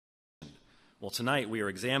Well, tonight we are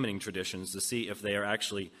examining traditions to see if they are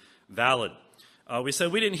actually valid. We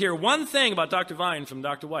said we didn't hear one thing about Dr. Vine from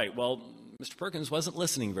Dr. White. Well, Mr. Perkins wasn't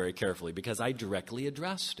listening very carefully because I directly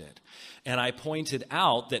addressed it. And I pointed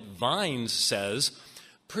out that Vine says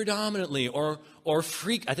predominantly or I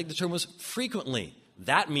think the term was frequently.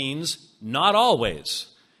 That means not always.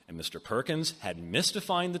 And Mr. Perkins had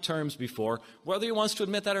misdefined the terms before. Whether he wants to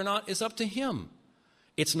admit that or not is up to him.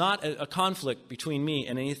 It's not a conflict between me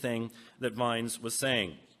and anything that Vines was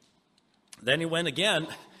saying. Then he went again.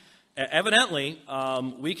 Evidently,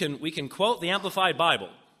 we can quote the Amplified Bible,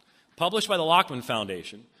 published by the Lockman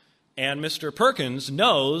Foundation, and Mr. Perkins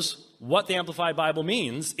knows what the Amplified Bible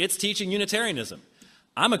means. It's teaching Unitarianism.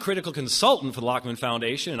 I'm a critical consultant for the Lockman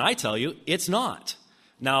Foundation, and I tell you, it's not.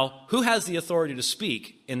 Now, who has the authority to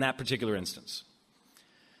speak in that particular instance?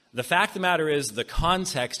 The fact of the matter is the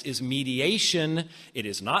context is mediation. It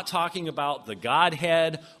is not talking about the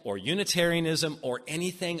Godhead or Unitarianism or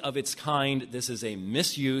anything of its kind. This is a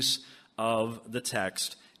misuse of the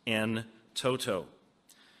text in toto.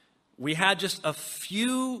 We had just a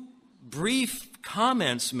few brief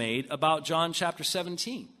comments made about John chapter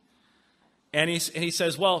 17. And he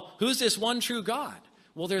says, well, who's this one true God?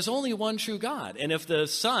 Well, there's only one true God. And if the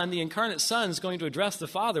Son, the incarnate Son, is going to address the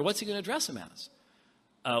Father, what's he going to address him as?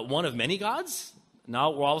 One of many gods?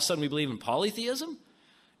 Now all of a sudden we believe in polytheism?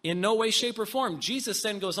 In no way, shape, or form. Jesus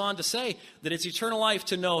then goes on to say that it's eternal life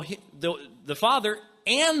to know the Father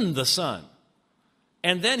and the Son.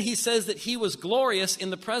 And then he says that he was glorious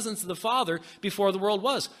in the presence of the Father before the world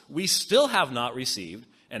was. We still have not received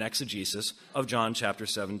an exegesis of John chapter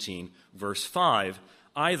 17, verse 5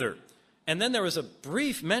 either. And then there was a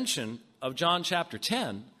brief mention of John chapter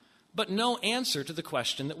 10, but no answer to the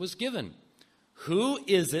question that was given. Who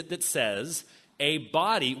is it that says a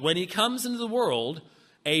body, when he comes into the world,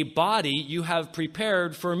 a body you have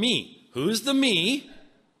prepared for me? Who's the me?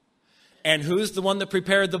 And who's the one that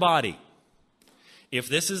prepared the body? If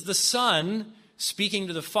this is the Son speaking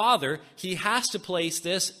to the Father, he has to place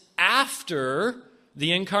this after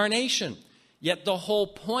the incarnation. Yet the whole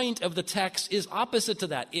point of the text is opposite to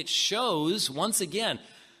that. It shows, once again,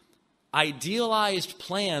 idealized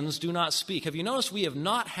plans do not speak. Have you noticed we have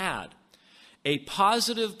not had a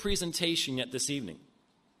positive presentation yet this evening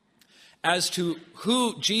as to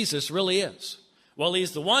who Jesus really is? Well,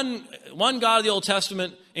 he's the one God of the Old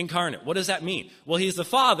Testament incarnate. What does that mean? Well, he's the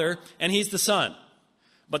Father and he's the Son.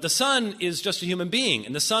 But the Son is just a human being,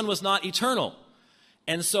 and the Son was not eternal.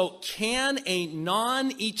 And so can a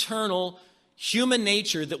non-eternal human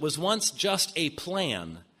nature that was once just a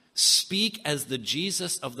plan speak as the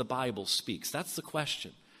Jesus of the Bible speaks? That's the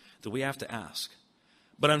question that we have to ask.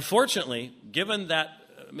 But unfortunately, given that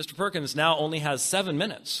Mr. Perkins now only has 7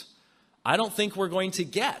 minutes, I don't think we're going to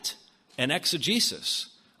get an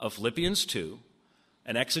exegesis of Philippians 2,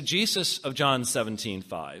 an exegesis of John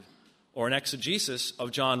 17:5, or an exegesis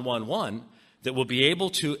of John 1:1 that will be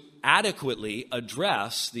able to adequately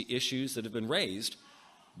address the issues that have been raised.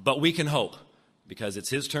 But we can hope, because it's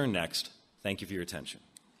his turn next. Thank you for your attention.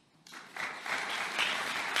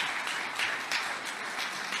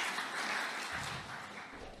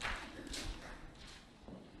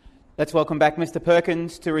 Let's welcome back Mr.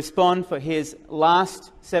 Perkins to respond for his last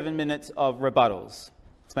 7 minutes of rebuttals.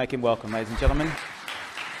 Let's make him welcome, ladies and gentlemen.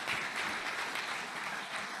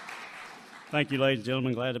 Thank you, ladies and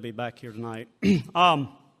gentlemen. Glad to be back here tonight.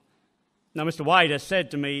 Now, Mr. White has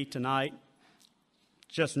said to me tonight,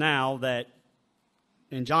 just now, that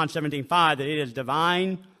in John 17:5, that it is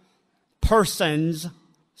divine persons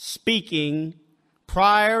speaking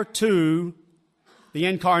prior to the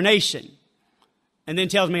incarnation, and then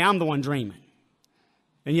tells me I'm the one dreaming.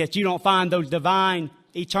 And yet you don't find those divine,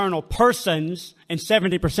 eternal persons in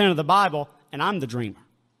 70% of the Bible, and I'm the dreamer.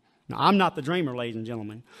 Now, I'm not the dreamer, ladies and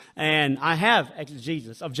gentlemen. And I have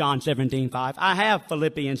exegesis of John 17:5. I have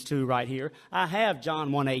Philippians 2 right here. I have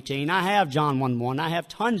John 1:18. I have John 1:1. I have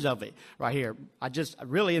tons of it right here. I just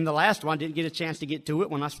really, in the last one, didn't get a chance to get to it.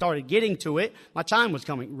 When I started getting to it, my time was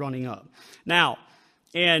running up. Now,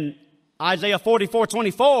 in Isaiah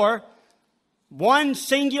 44:24, one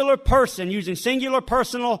singular person, using singular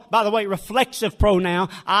personal, by the way, reflexive pronoun,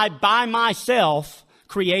 I by myself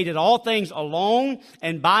created all things alone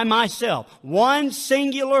and by myself. One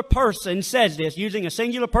singular person says this, using a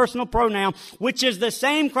singular personal pronoun, which is the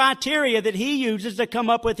same criteria that he uses to come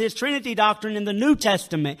up with his Trinity doctrine in the New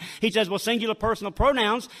Testament. He says, well, singular personal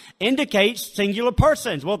pronouns indicates singular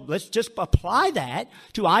persons. Well, let's just apply that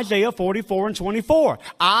to Isaiah 44:24.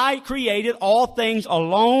 I created all things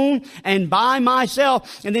alone and by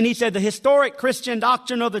myself. And then he said the historic Christian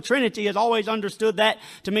doctrine of the Trinity has always understood that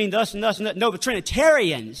to mean thus and thus and that. No, the Trinitarians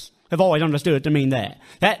have always understood it to mean that.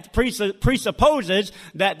 That presupposes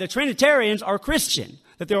that the Trinitarians are Christian,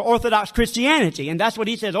 that they're Orthodox Christianity. And that's what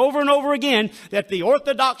he says over and over again, that the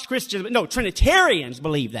Orthodox Christians, no, Trinitarians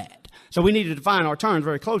believe that. So we need to define our terms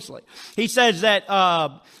very closely. He says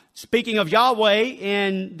that, speaking of Yahweh,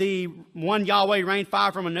 in the one Yahweh rained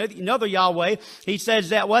fire from another Yahweh, he says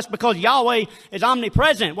that, well, that's because Yahweh is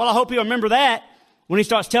omnipresent. Well, I hope you remember that when he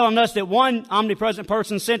starts telling us that one omnipresent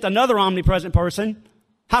person sent another omnipresent person.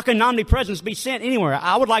 How can omnipresence be sent anywhere?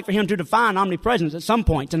 I would like for him to define omnipresence at some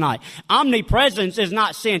point tonight. Omnipresence is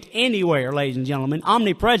not sent anywhere, ladies and gentlemen.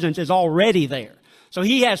 Omnipresence is already there. So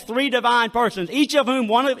he has three divine persons, each of whom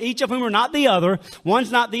are not the other. One's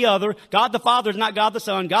not the other. God the Father is not God the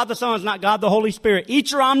Son. God the Son is not God the Holy Spirit.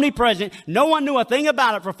 Each are omnipresent. No one knew a thing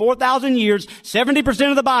about it for 4,000 years, 70%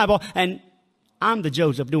 of the Bible, and I'm the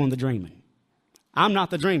Joseph doing the dreaming. I'm not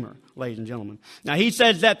the dreamer, ladies and gentlemen. Now, he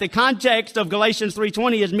says that the context of Galatians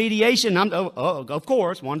 3:20 is mediation. Of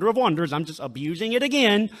course, wonder of wonders. I'm just abusing it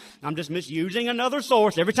again. I'm just misusing another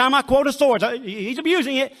source. Every time I quote a source, he's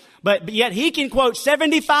abusing it. But yet he can quote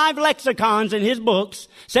 75 lexicons in his books,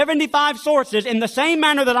 75 sources in the same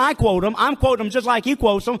manner that I quote them. I'm quoting them just like he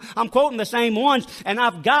quotes them. I'm quoting the same ones. And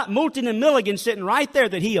I've got Moulton and Milligan sitting right there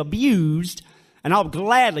that he abused. And I'll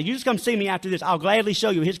gladly, you just come see me after this, I'll gladly show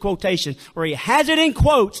you his quotation where he has it in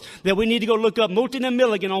quotes that we need to go look up Moulton and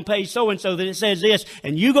Milligan on page so-and-so that it says this.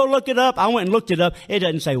 And you go look it up. I went and looked it up. It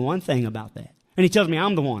doesn't say one thing about that. And he tells me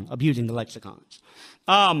I'm the one abusing the lexicons.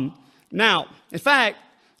 Now, in fact,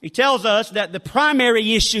 he tells us that the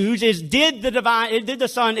primary issues is did the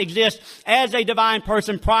Son exist as a divine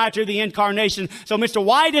person prior to the incarnation? So Mr.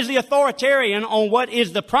 White is the authoritarian on what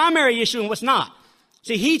is the primary issue and what's not.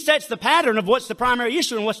 See, he sets the pattern of what's the primary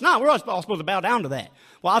issue and what's not. We're all supposed to bow down to that.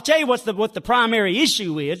 Well, I'll tell you what the primary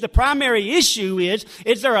issue is. The primary issue is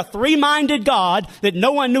there a three-minded God that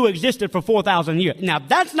no one knew existed for 4,000 years? Now, if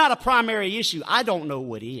that's not a primary issue, I don't know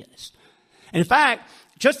what is. In fact,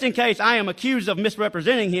 just in case I am accused of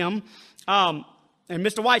misrepresenting him, and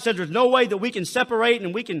Mr. White says there's no way that we can separate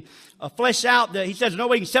and we can flesh out he says there's no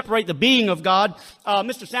way we can separate the being of God.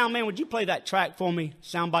 Mr. Soundman, would you play that track for me?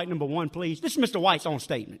 Soundbite number 1, please. This is Mr. White's own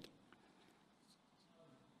statement.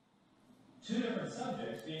 Two different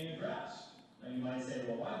subjects being addressed. And you might say,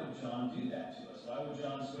 well, why would John do that to us? Why would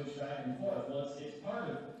John switch back and forth? Well, it's part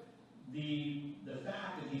of the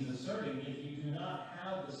fact that he's asserting if you do not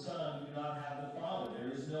have the Son, you do not have the Father.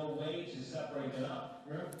 There is no way to separate them out.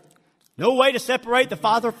 Remember? No way to separate the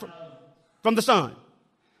Father from the Son.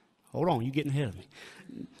 Hold on, you're getting ahead of me.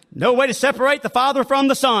 No way to separate the Father from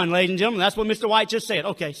the Son, ladies and gentlemen. That's what Mr. White just said.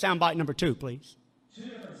 Okay, soundbite number 2, please. Two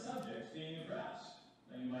different subjects being addressed.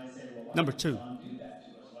 And you might say, well, why number would 2. John do that to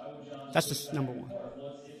us? Why would John That's the number 1.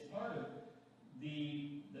 Well, it's part of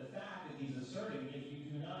the fact that he's asserting if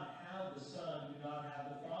you do not have the Son, you do not have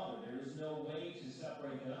the Father. There is no way to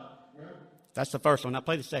separate them out. Remember? That's the first one. Now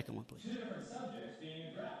play the second one, please. Two different subjects being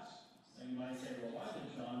addressed. And you might say, well, why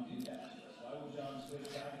did John do that to us? Why would John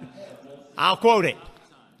switch back and forth? Well, I'll quote it.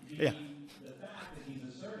 Yeah. The fact that he's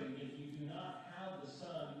asserting if you do not have the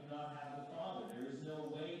Son, you do not have the Father. There is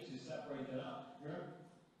no way to separate them out. Remember?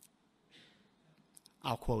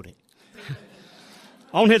 I'll quote it.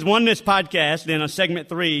 On his Oneness podcast, in segment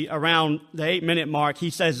 3, around the 8-minute mark, he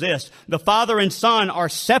says this: the Father and Son are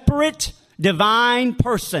separate divine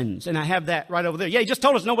persons. And I have that right over there. Yeah, he just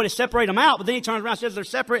told us nobody to separate them out, but then he turns around and says they're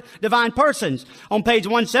separate divine persons. On page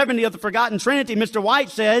 170 of the Forgotten Trinity, Mr. White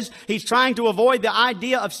says he's trying to avoid the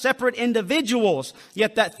idea of separate individuals.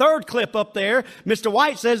 Yet that third clip up there, Mr.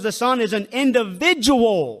 White says the Son is an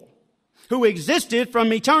individual who existed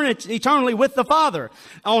from eternally with the Father.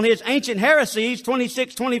 On his Ancient Heresies,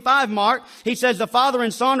 26-25 mark, he says the Father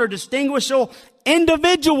and Son are distinguishable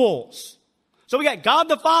individuals. So we got God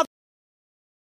the Father